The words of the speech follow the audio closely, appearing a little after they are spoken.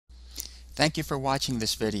Thank you for watching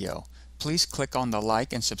this video. Please click on the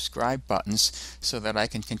like and subscribe buttons so that I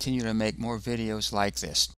can continue to make more videos like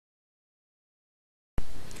this.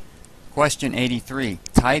 Question 83.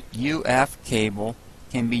 Type UF cable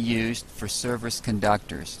can be used for service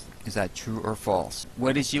conductors. Is that true or false?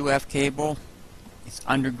 What is UF cable? It's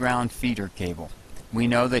underground feeder cable. We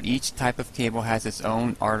know that each type of cable has its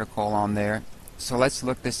own article on there, so let's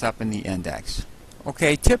look this up in the index.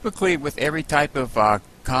 Okay, typically with every type of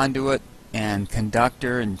conduit and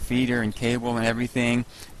conductor and feeder and cable and everything,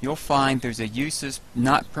 you'll find there's a uses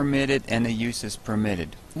not permitted and a uses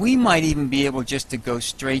permitted. We might even be able just to go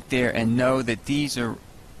straight there and know that these are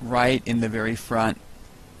right in the very front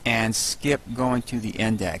and skip going to the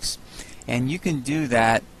index. And you can do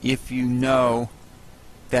that if you know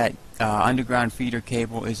that underground feeder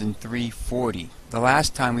cable is in 340. The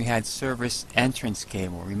last time we had service entrance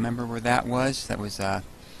cable, remember where that was? That was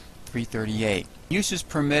 338. Uses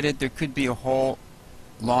permitted, there could be a whole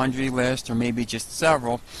laundry list or maybe just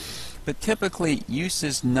several, but typically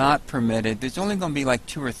uses not permitted, there's only going to be like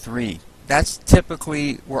 2 or 3. That's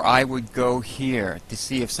typically where I would go here to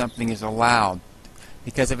see if something is allowed,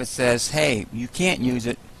 because if it says, hey, you can't use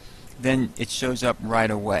it, then it shows up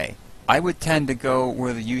right away. I would tend to go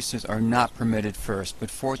where the uses are not permitted first,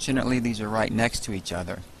 but fortunately these are right next to each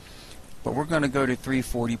other. But we're going to go to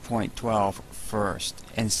 340.12 first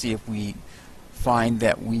and see if we find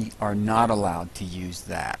that we are not allowed to use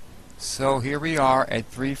that. So here we are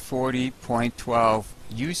at 340.12,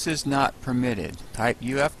 uses not permitted. Type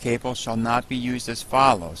UF cable shall not be used as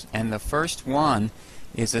follows, and the first one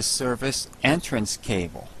is a service entrance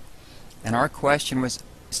cable. And our question was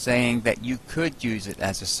saying that you could use it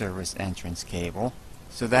as a service entrance cable,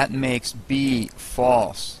 so that makes B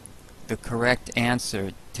false, the correct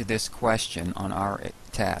answer to this question on our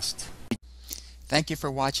test. Thank you for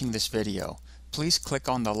watching this video. Please click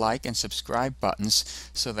on the like and subscribe buttons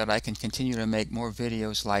so that I can continue to make more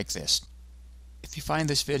videos like this. If you find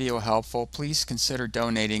this video helpful, please consider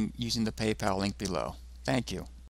donating using the PayPal link below. Thank you.